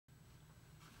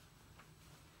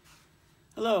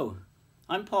Hello,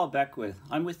 I'm Paul Beckwith.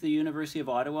 I'm with the University of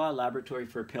Ottawa Laboratory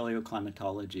for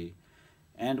Paleoclimatology.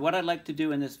 And what I'd like to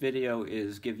do in this video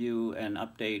is give you an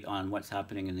update on what's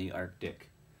happening in the Arctic.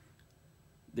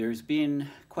 There's been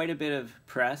quite a bit of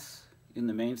press in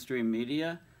the mainstream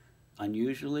media,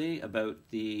 unusually, about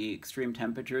the extreme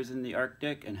temperatures in the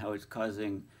Arctic and how it's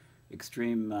causing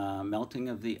extreme melting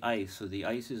of the ice. So the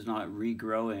ice is not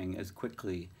regrowing as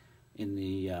quickly in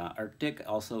the Arctic,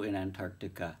 also in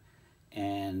Antarctica.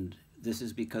 And this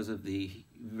is because of the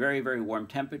very, very warm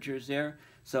temperatures there.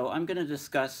 So I'm going to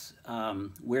discuss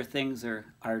where things are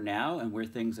now and where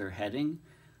things are heading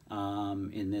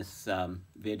in this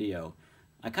video.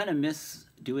 I kind of miss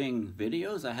doing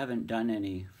videos. I haven't done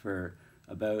any for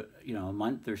about a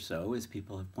month or so, as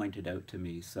people have pointed out to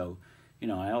me. So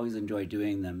I always enjoy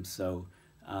doing them. So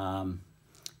one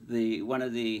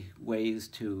of the ways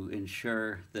to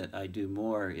ensure that I do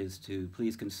more is to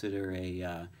please consider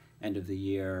a end of the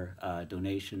year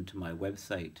donation to my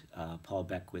website,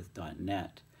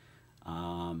 paulbeckwith.net.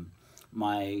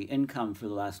 My income for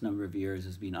the last number of years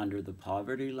has been under the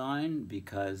poverty line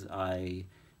because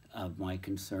of my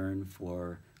concern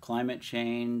for climate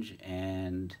change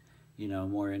and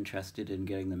more interested in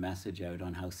getting the message out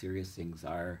on how serious things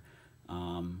are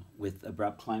with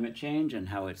abrupt climate change and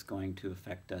how it's going to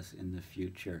affect us in the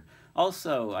future.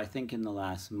 Also, I think in the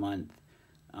last month,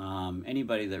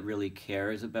 anybody that really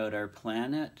cares about our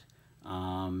planet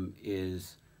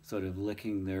is sort of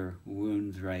licking their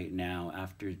wounds right now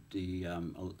after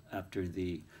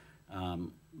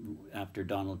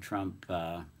Donald Trump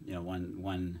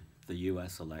won the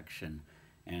U.S. election,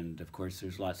 and of course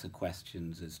there's lots of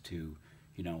questions as to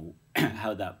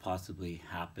how that possibly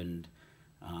happened.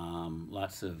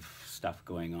 Lots of stuff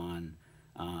going on.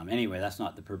 Anyway, that's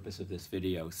not the purpose of this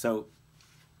video. So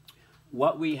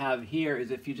what we have here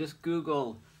is, if you just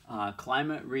Google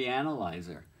climate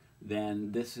reanalyzer,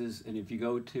 then this is, and if you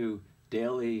go to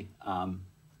daily,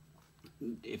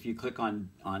 if you click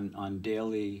on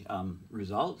daily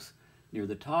results near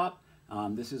the top,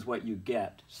 this is what you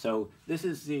get. So this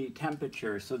is the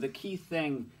temperature. So the key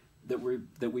thing that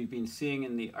we've been seeing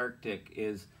in the Arctic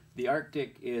is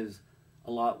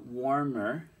a lot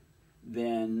warmer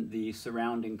than the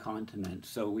surrounding continent.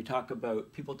 So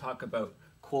people talk about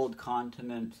cold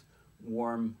continents,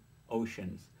 warm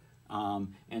oceans.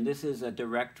 And this is a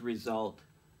direct result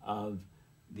of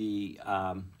the,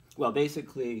 well,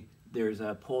 basically there's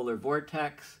a polar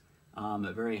vortex,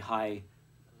 a very high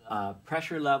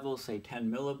pressure level, say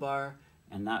 10 millibar,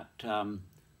 and that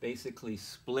basically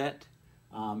split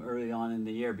early on in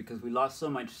the year because we lost so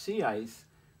much sea ice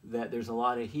that there's a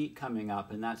lot of heat coming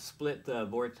up, and that split the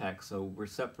vortex. So we're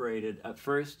separated. At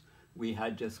first, we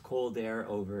had just cold air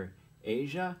over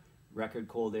Asia, record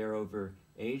cold air over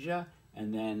Asia,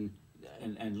 and then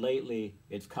and lately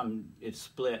it's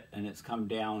split and it's come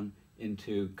down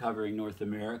into covering North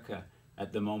America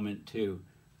at the moment too.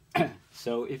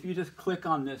 So if you just click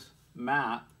on this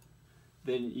map,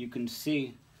 then you can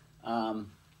see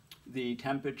the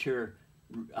temperature.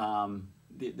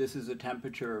 This is a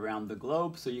temperature around the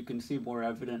globe, so you can see more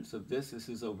evidence of this. This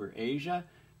is over Asia.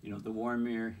 The warm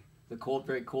air,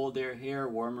 very cold air here,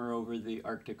 warmer over the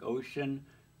Arctic Ocean,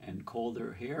 and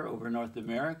colder here over North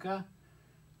America.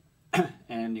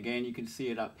 And again, you can see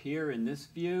it up here in this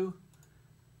view.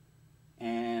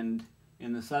 And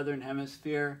in the southern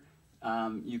hemisphere,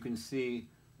 you can see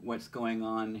what's going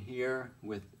on here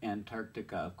with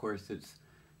Antarctica. Of course,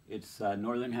 it's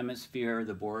northern hemisphere,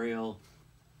 the boreal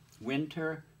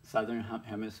winter, southern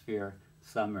hemisphere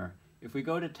summer. If we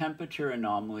go to temperature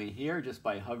anomaly here, just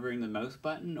by hovering the mouse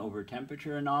button over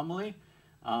temperature anomaly,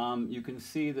 you can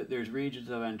see that there's regions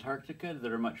of Antarctica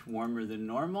that are much warmer than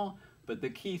normal. But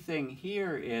the key thing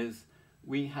here is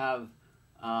we have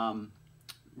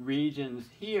regions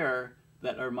here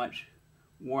that are much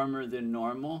warmer than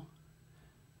normal,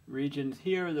 regions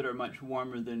here that are much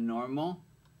warmer than normal.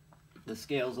 The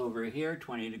scale's over here,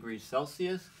 20 degrees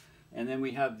Celsius. And then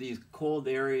we have these cold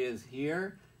areas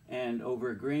here and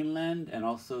over Greenland, and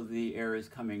also the air is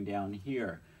coming down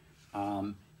here.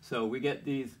 So we get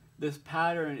this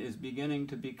pattern is beginning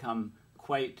to become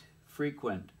quite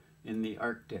frequent in the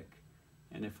Arctic.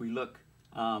 And if we look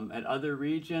at other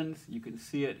regions, you can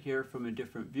see it here from a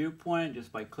different viewpoint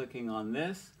just by clicking on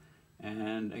this.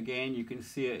 And again, you can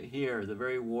see it here, the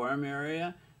very warm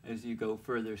area as you go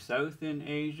further south in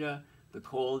Asia. The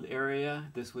cold area,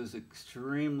 this was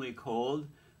extremely cold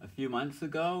a few months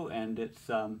ago, and it's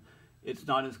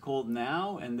not as cold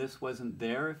now, and this wasn't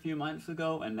there a few months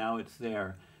ago, and now it's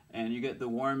there. And you get the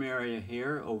warm area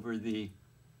here over the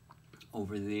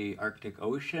Arctic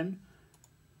Ocean,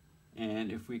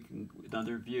 And if we can,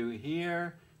 another view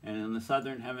here, and in the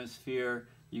southern hemisphere,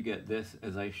 you get this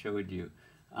as I showed you.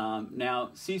 Now,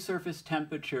 sea surface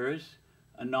temperatures,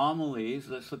 anomalies,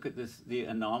 let's look at this, the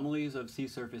anomalies of sea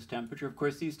surface temperature. Of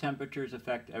course, these temperatures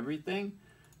affect everything.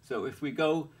 So if we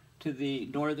go to the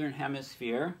northern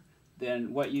hemisphere,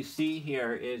 then what you see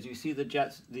here is you see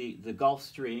the Gulf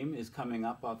Stream is coming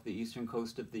up off the eastern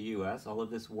coast of the US, all of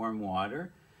this warm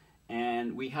water.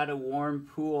 And we had a warm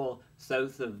pool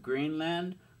south of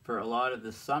Greenland for a lot of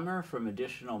the summer from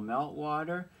additional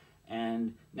meltwater.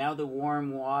 And now the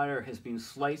warm water has been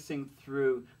slicing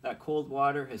through, that cold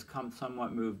water has come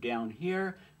somewhat moved down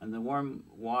here, and the warm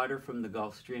water from the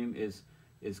Gulf Stream is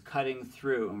cutting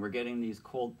through, and we're getting these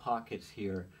cold pockets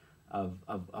here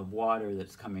of water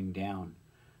that's coming down.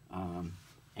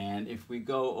 And if we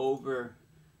go over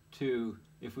to,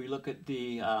 if we look at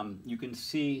the, you can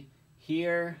see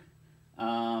here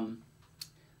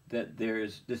that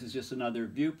this is just another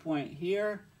viewpoint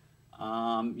here.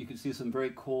 You can see some very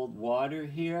cold water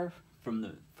here from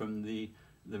the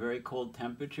very cold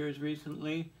temperatures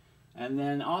recently. And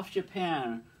then off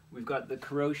Japan, we've got the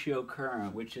Kuroshio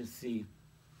Current, which is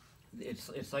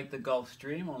it's like the Gulf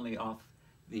Stream, only off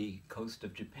the coast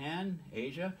of Japan,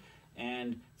 Asia.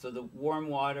 And so the warm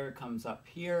water comes up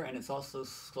here, and it's also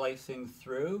slicing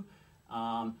through.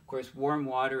 Of course, warm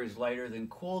water is lighter than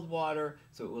cold water,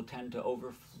 so it will tend to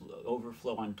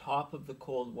overflow on top of the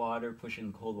cold water,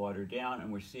 pushing cold water down, and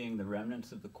we're seeing the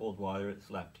remnants of the cold water that's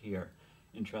left here.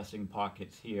 Interesting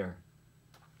pockets here.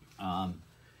 And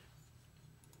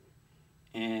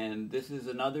this is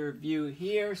another view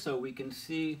here, so we can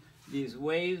see these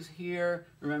waves here.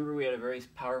 Remember, we had a very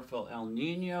powerful El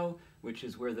Nino, which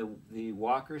is where the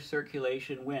Walker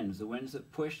circulation winds, the winds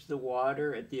that push the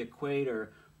water at the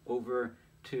equator over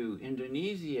to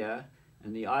Indonesia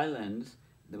and the islands.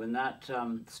 When that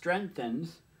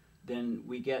strengthens, then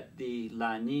we get the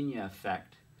La Nina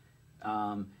effect.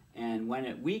 And when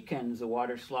it weakens, the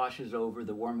water sloshes over,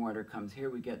 the warm water comes here,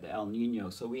 we get the El Nino.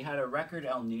 So we had a record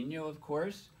El Nino, of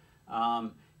course,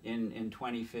 in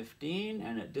 2015,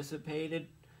 and it dissipated,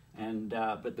 and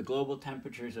but the global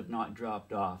temperatures have not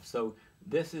dropped off. So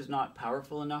this is not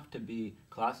powerful enough to be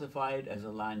classified as a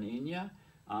La Nina.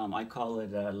 I call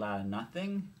it a La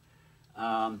Nothing.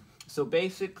 So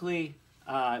basically,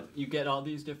 you get all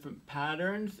these different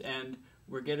patterns, and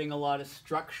we're getting a lot of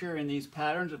structure in these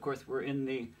patterns. Of course, we're in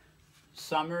the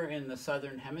summer in the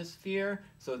southern hemisphere,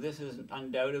 so this is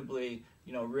undoubtedly,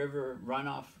 you know, river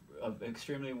runoff of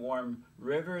extremely warm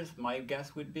rivers. My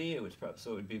guess would be it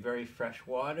would be very fresh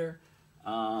water.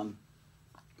 And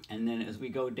then as we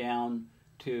go down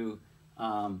to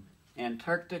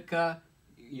Antarctica,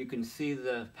 you can see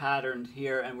the patterns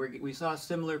here, and we saw a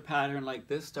similar pattern like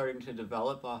this starting to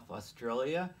develop off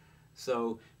Australia.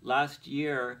 So last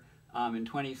year, in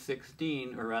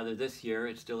 2016, or rather this year,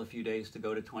 it's still a few days to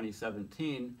go to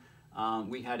 2017,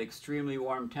 we had extremely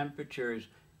warm temperatures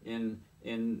in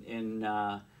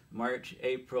March,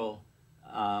 April,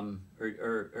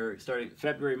 or starting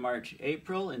February, March,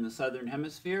 April in the southern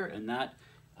hemisphere, and that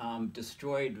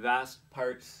destroyed vast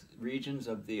regions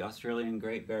of the Australian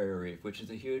Great Barrier Reef, which is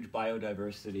a huge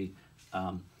biodiversity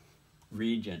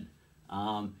region.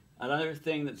 Another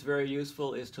thing that's very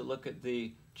useful is to look at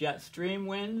the jet stream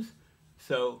winds.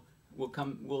 So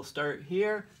we'll start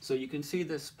here. So you can see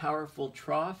this powerful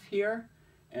trough here,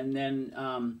 and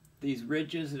then these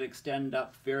ridges that extend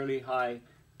up fairly high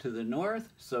to the north.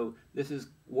 So this is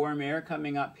warm air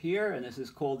coming up here, and this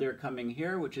is cold air coming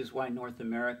here, which is why North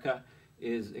America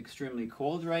is extremely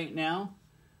cold right now.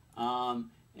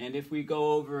 And if we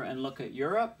go over and look at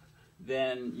Europe,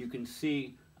 then you can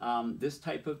see this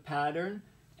type of pattern,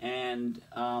 and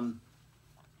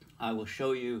I will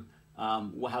show you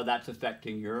how that's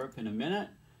affecting Europe in a minute.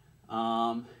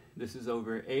 This is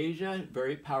over Asia,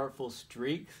 very powerful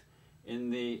streaks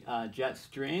in the jet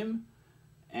stream.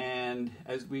 And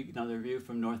another view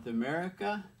from North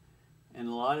America, and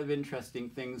a lot of interesting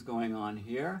things going on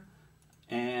here.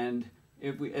 And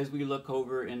as we look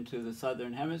over into the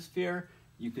southern hemisphere,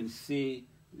 you can see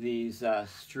these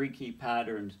streaky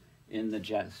patterns in the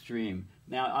jet stream.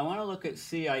 Now, I want to look at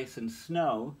sea ice and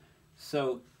snow.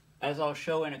 So as I'll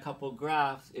show in a couple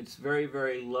graphs, it's very,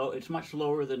 very low. It's much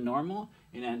lower than normal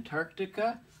in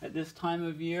Antarctica at this time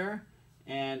of year.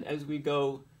 And as we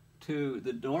go to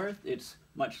the north, it's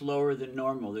much lower than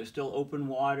normal. There's still open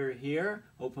water here,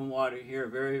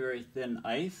 very, very thin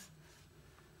ice.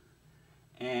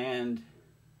 And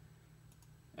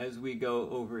as we go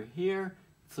over here,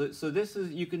 so this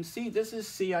is, you can see this is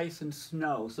sea ice and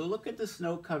snow. So look at the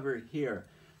snow cover here.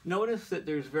 Notice that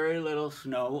there's very little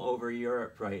snow over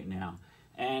Europe right now.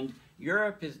 And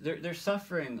Europe is, they're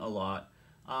suffering a lot.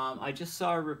 I just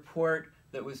saw a report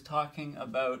that was talking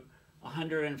about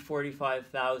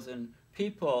 145,000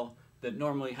 people that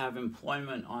normally have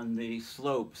employment on the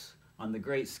slopes, on the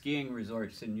great skiing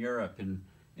resorts in Europe,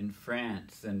 in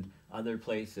France and other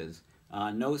places.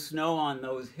 No snow on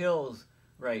those hills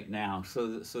right now,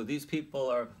 so these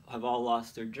people have all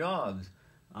lost their jobs.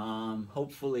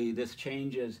 Hopefully this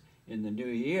changes in the new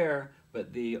year,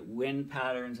 but the wind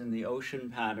patterns and the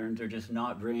ocean patterns are just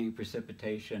not bringing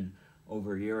precipitation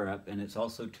over Europe, and it's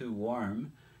also too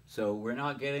warm, so we're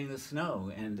not getting the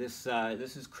snow, and this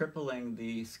is crippling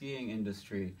the skiing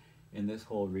industry in this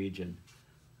whole region.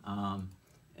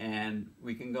 And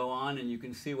we can go on and you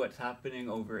can see what's happening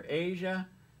over Asia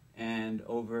and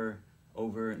over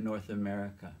North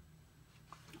America.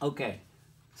 Okay,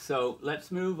 so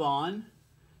let's move on.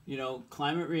 You know,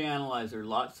 Climate Reanalyzer,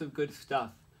 lots of good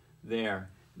stuff there.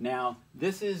 Now,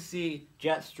 this is the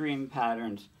jet stream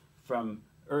patterns from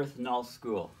Earth Null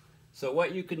School. So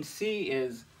what you can see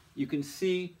is, you can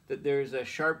see that there's a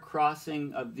sharp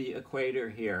crossing of the equator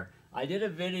here. I did a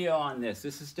video on this.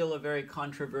 This is still a very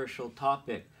controversial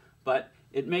topic, but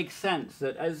it makes sense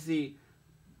that as the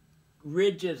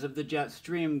ridges of the jet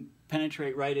stream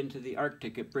penetrate right into the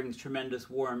Arctic, it brings tremendous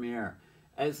warm air.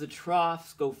 As the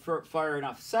troughs go far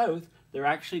enough south, they're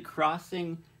actually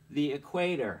crossing the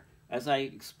equator. As I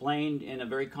explained in a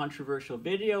very controversial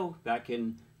video back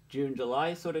in June,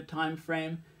 July sort of time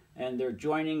frame, and they're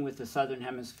joining with the southern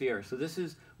hemisphere. So this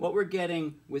is what we're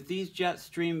getting with these jet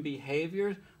stream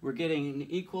behaviors. We're getting an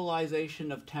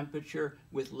equalization of temperature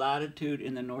with latitude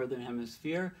in the northern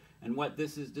hemisphere. And what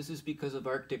this is because of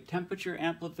Arctic temperature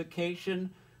amplification,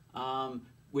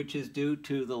 which is due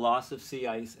to the loss of sea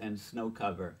ice and snow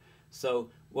cover. So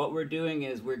what we're doing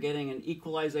is we're getting an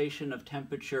equalization of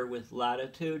temperature with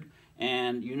latitude,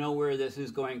 and you know where this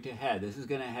is going to head. This is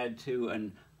going to head to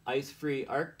an ice-free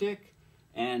Arctic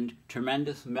and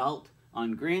tremendous melt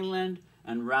on Greenland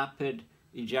and rapid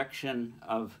ejection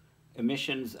of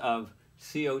emissions of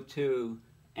CO2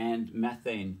 and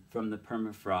methane from the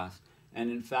permafrost. And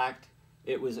in fact,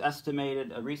 it was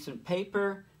estimated, a recent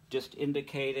paper just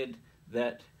indicated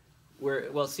that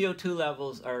CO2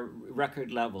 levels are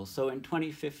record levels. So in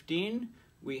 2015,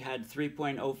 we had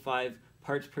 3.05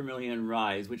 parts per million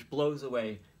rise, which blows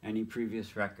away any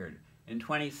previous record. In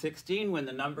 2016, when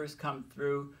the numbers come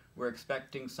through, we're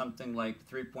expecting something like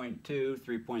 3.2,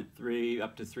 3.3,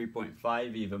 up to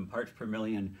 3.5 even parts per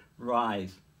million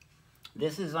rise.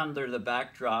 This is under the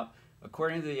backdrop,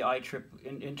 according to the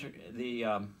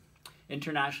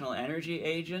International Energy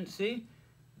Agency,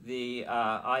 the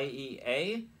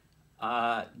IEA,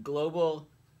 global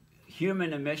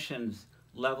human emissions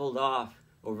leveled off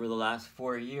over the last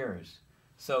 4 years.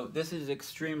 So this is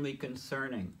extremely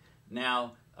concerning.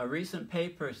 Now, a recent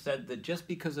paper said that just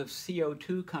because of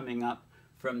CO2 coming up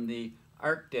from the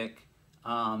Arctic,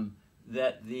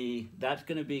 that's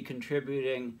going to be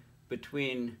contributing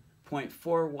between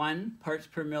 0.41 parts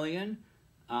per million,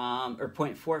 or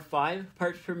 0.45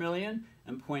 parts per million,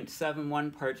 and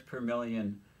 0.71 parts per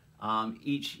million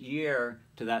each year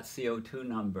to that CO2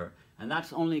 number. And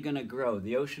that's only going to grow.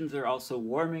 The oceans are also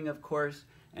warming, of course,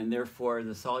 and therefore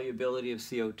the solubility of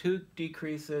CO2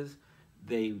 decreases.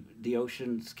 The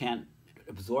oceans can't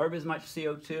absorb as much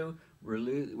CO2.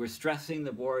 We're stressing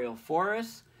the boreal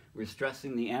forests. We're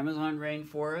stressing the Amazon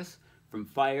rainforest from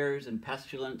fires and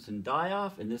pestilence and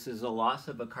die-off, and this is a loss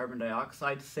of a carbon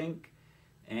dioxide sink.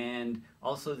 And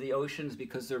also the oceans,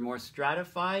 because they're more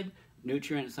stratified,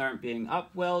 nutrients aren't being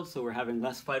upwelled, so we're having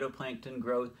less phytoplankton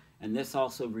growth, and this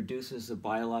also reduces the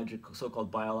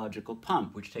so-called biological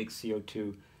pump, which takes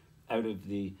CO2 out of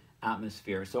the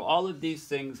atmosphere. So all of these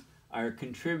things are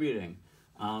contributing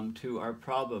to our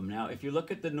problem. Now, if you look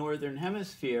at the northern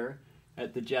hemisphere,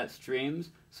 at the jet streams,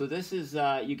 so this is,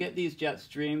 you get these jet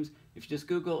streams, if you just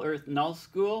Google Earth Null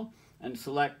School and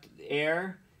select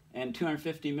air and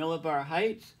 250 millibar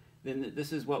heights, then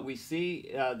this is what we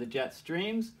see, the jet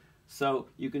streams. So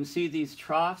you can see these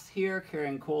troughs here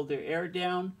carrying colder air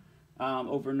down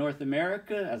over North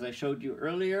America, as I showed you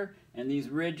earlier, and these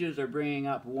ridges are bringing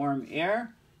up warm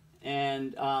air.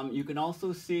 And you can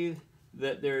also see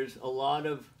that there's a lot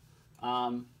of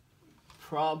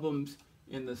problems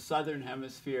in the southern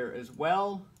hemisphere as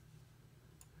well.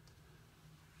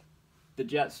 The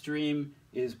jet stream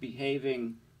is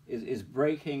breaking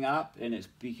up, and it's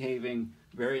behaving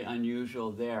very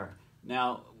unusual there.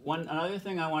 Now, another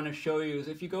thing I want to show you is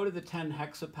if you go to the 10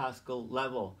 hexapascal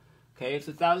level, okay, it's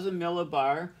 1,000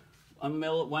 millibar. 1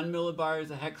 millibar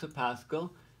is a hexapascal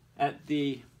at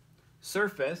the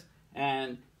surface,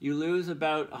 and you lose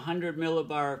about 100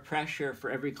 millibar of pressure for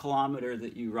every kilometer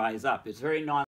that you rise up. It's very non